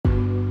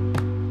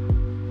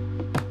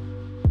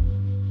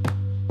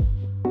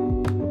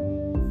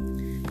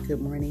Good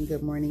morning,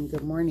 good morning,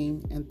 good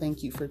morning, and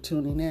thank you for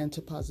tuning in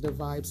to Positive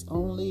Vibes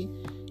Only.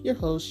 Your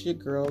host, your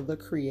girl, the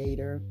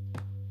creator,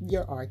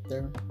 your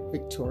author,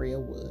 Victoria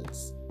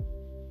Woods.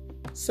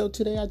 So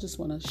today I just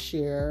want to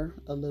share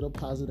a little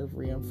positive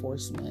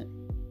reinforcement.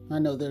 I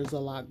know there's a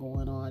lot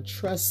going on.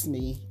 Trust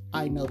me,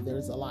 I know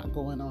there's a lot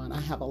going on.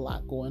 I have a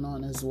lot going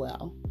on as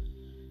well.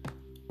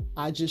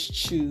 I just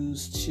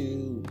choose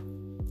to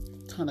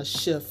kind of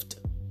shift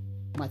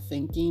my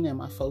thinking and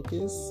my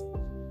focus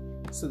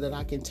so that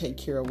I can take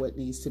care of what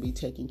needs to be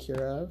taken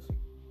care of,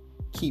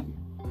 keep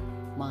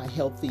my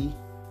healthy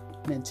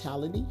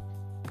mentality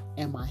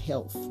and my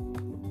health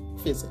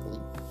physically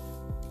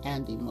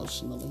and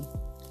emotionally.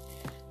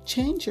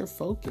 Change your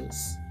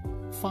focus.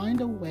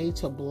 Find a way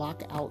to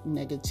block out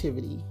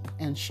negativity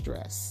and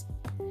stress.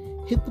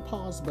 Hit the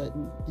pause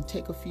button and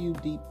take a few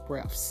deep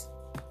breaths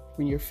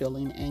when you're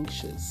feeling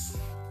anxious.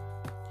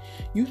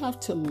 You have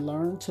to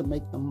learn to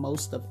make the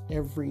most of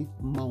every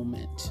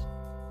moment.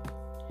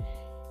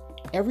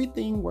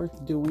 Everything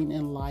worth doing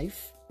in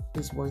life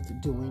is worth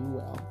doing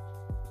well.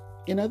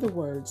 In other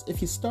words,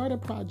 if you start a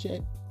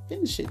project,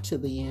 finish it to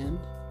the end.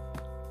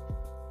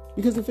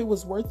 Because if it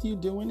was worth you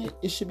doing it,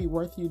 it should be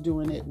worth you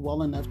doing it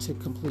well enough to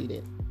complete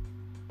it.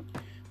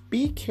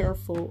 Be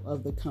careful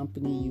of the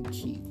company you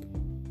keep.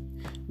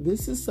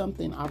 This is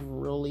something I've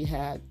really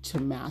had to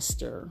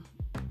master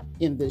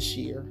in this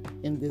year,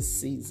 in this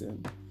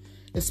season,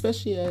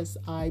 especially as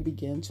I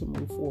begin to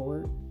move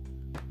forward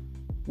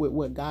with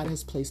what God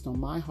has placed on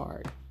my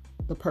heart,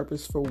 the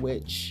purpose for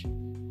which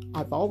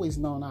I've always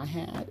known I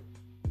had,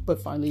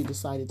 but finally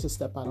decided to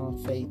step out on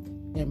faith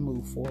and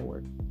move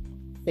forward,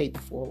 faith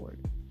forward.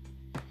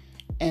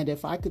 And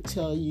if I could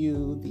tell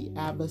you the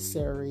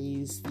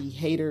adversaries, the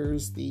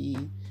haters, the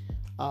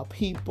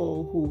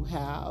people who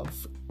have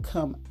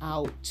come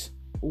out,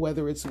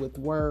 whether it's with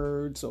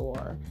words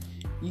or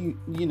you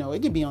know,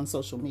 it could be on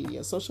social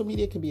media. Social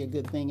media could be a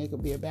good thing. It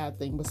could be a bad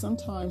thing. But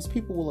sometimes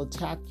people will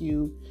attack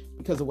you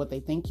because of what they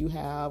think you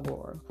have,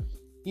 or,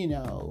 you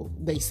know,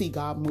 they see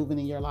God moving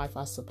in your life,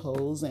 I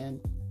suppose, and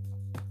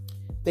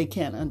they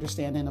can't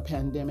understand in a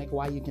pandemic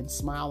why you can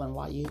smile and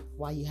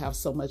why you have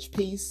so much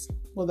peace.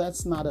 Well,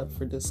 that's not up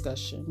for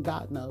discussion.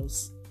 God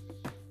knows.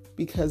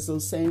 Because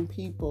those same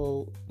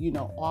people, you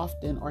know,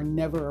 often are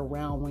never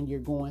around when you're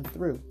going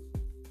through.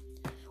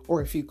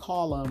 Or if you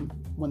call them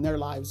when their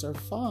lives are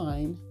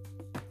fine,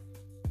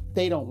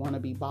 they don't want to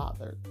be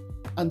bothered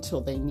until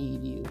they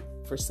need you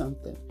for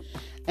something.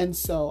 And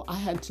so I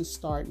had to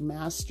start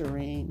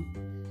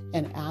mastering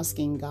and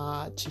asking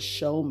God to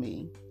show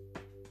me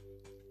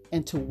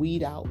and to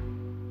weed out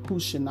who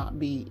should not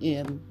be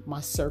in my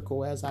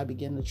circle as I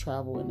begin to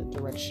travel in the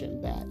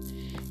direction that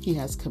He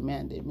has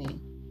commanded me.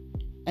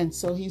 And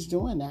so He's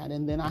doing that.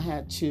 And then I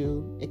had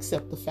to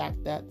accept the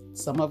fact that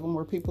some of them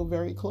were people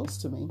very close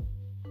to me,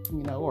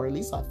 you know, or at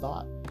least I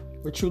thought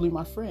were truly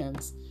my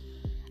friends.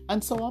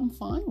 And so I'm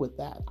fine with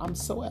that. I'm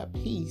so at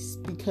peace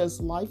because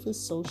life is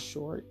so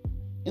short.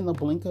 In the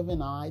blink of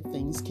an eye,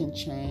 things can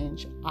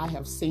change. I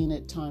have seen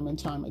it time and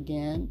time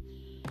again,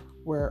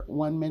 where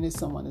one minute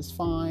someone is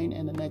fine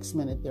and the next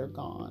minute they're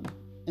gone.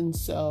 And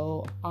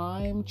so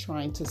I'm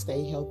trying to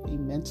stay healthy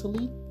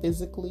mentally,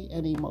 physically,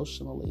 and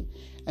emotionally.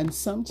 And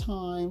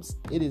sometimes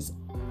it is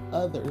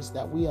others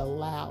that we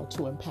allow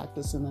to impact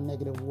us in a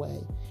negative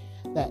way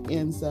that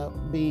ends up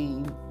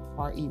being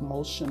our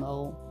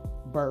emotional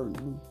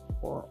burden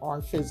or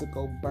our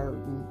physical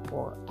burden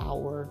or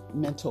our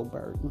mental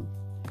burden.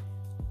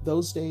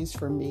 Those days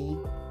for me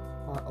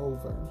are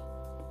over.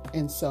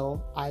 And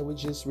so I would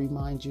just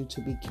remind you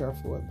to be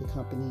careful of the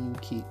company you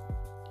keep.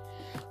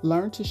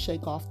 Learn to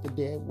shake off the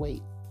dead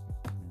weight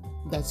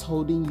that's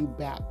holding you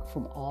back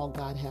from all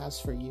God has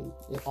for you.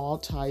 It all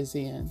ties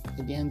in.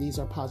 Again, these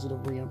are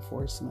positive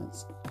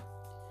reinforcements.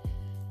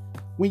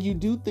 When you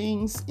do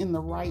things in the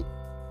right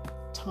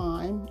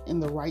time, in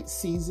the right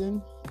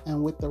season,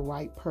 and with the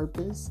right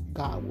purpose,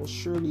 God will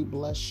surely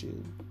bless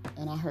you.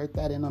 And I heard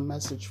that in a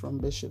message from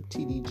Bishop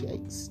T.D.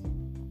 Jakes.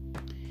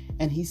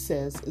 And he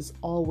says, it's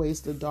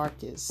always the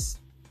darkest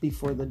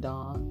before the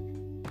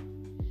dawn.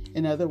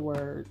 In other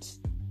words,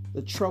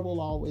 the trouble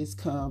always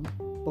comes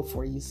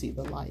before you see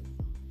the light.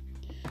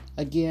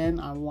 Again,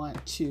 I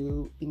want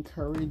to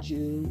encourage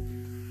you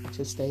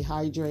to stay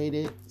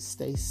hydrated,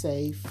 stay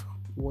safe,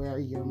 wear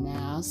your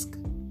mask.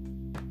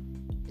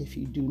 If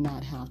you do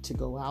not have to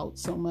go out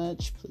so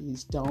much,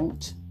 please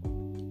don't.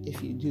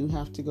 If you do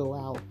have to go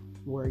out,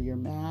 wear your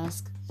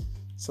mask.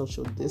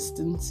 Social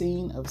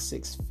distancing of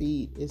 6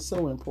 feet is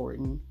so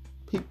important.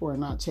 People are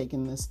not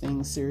taking this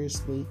thing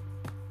seriously,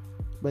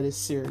 but it's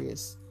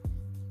serious.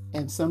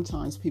 And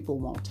sometimes people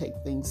won't take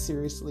things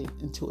seriously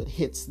until it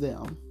hits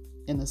them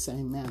in the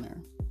same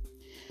manner.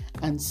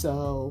 And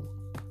so,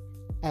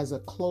 as a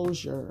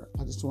closure,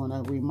 I just want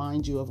to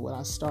remind you of what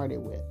I started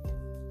with.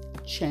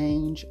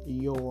 Change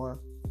your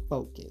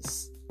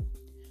focus.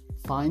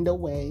 Find a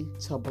way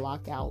to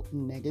block out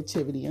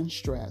negativity and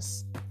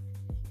stress.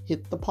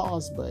 Hit the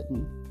pause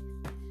button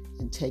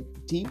and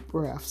take deep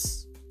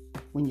breaths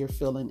when you're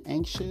feeling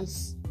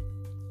anxious.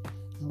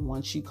 And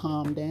once you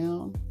calm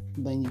down,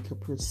 then you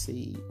could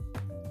proceed.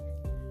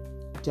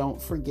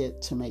 Don't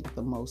forget to make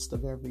the most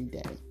of every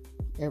day,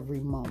 every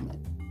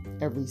moment,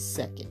 every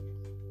second.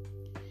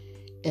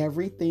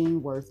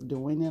 Everything worth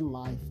doing in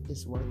life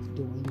is worth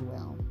doing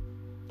well.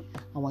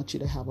 I want you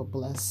to have a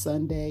blessed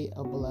Sunday,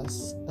 a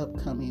blessed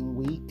upcoming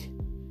week.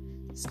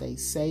 Stay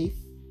safe,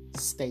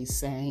 stay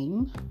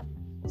sane,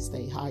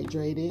 stay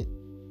hydrated,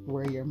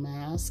 wear your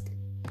mask,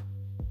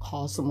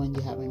 call someone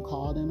you haven't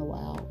called in a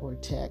while, or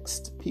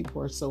text.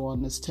 People are so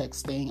on this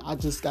text thing. I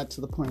just got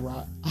to the point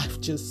where I've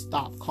just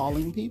stopped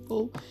calling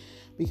people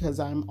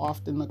because I'm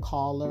often the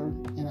caller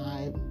and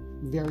I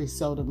very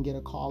seldom get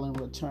a call in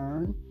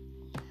return.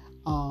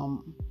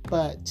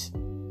 But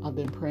I've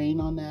been praying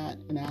on that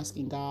and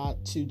asking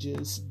God to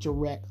just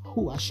direct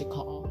who I should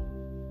call,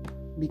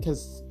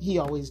 because He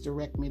always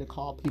direct me to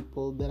call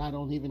people that I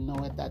don't even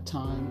know at that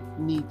time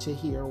need to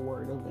hear a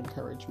word of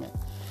encouragement.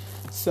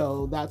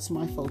 So that's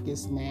my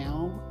focus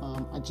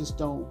now. I just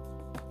don't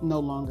no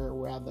longer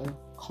rather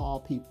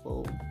call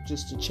people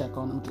just to check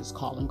on them, just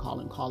calling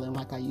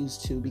like I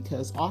used to,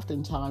 because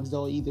oftentimes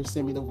they'll either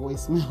send me the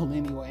voicemail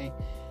anyway,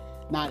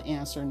 not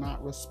answer,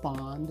 not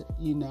respond,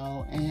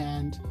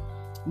 and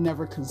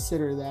never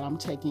consider that I'm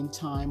taking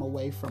time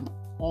away from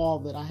all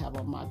that I have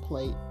on my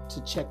plate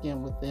to check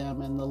in with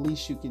them. And the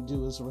least you can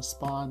do is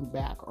respond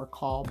back or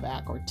call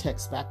back or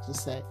text back to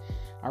say,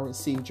 I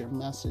received your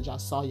message. I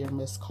saw your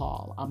missed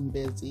call. I'm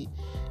busy.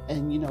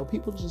 And,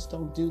 people just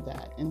don't do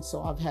that. And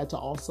so I've had to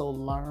also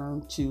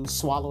learn to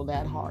swallow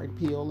that hard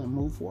pill and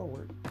move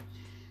forward.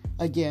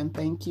 Again,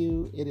 thank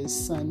you. It is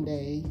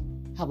Sunday.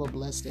 Have a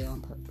blessed day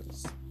on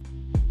purpose.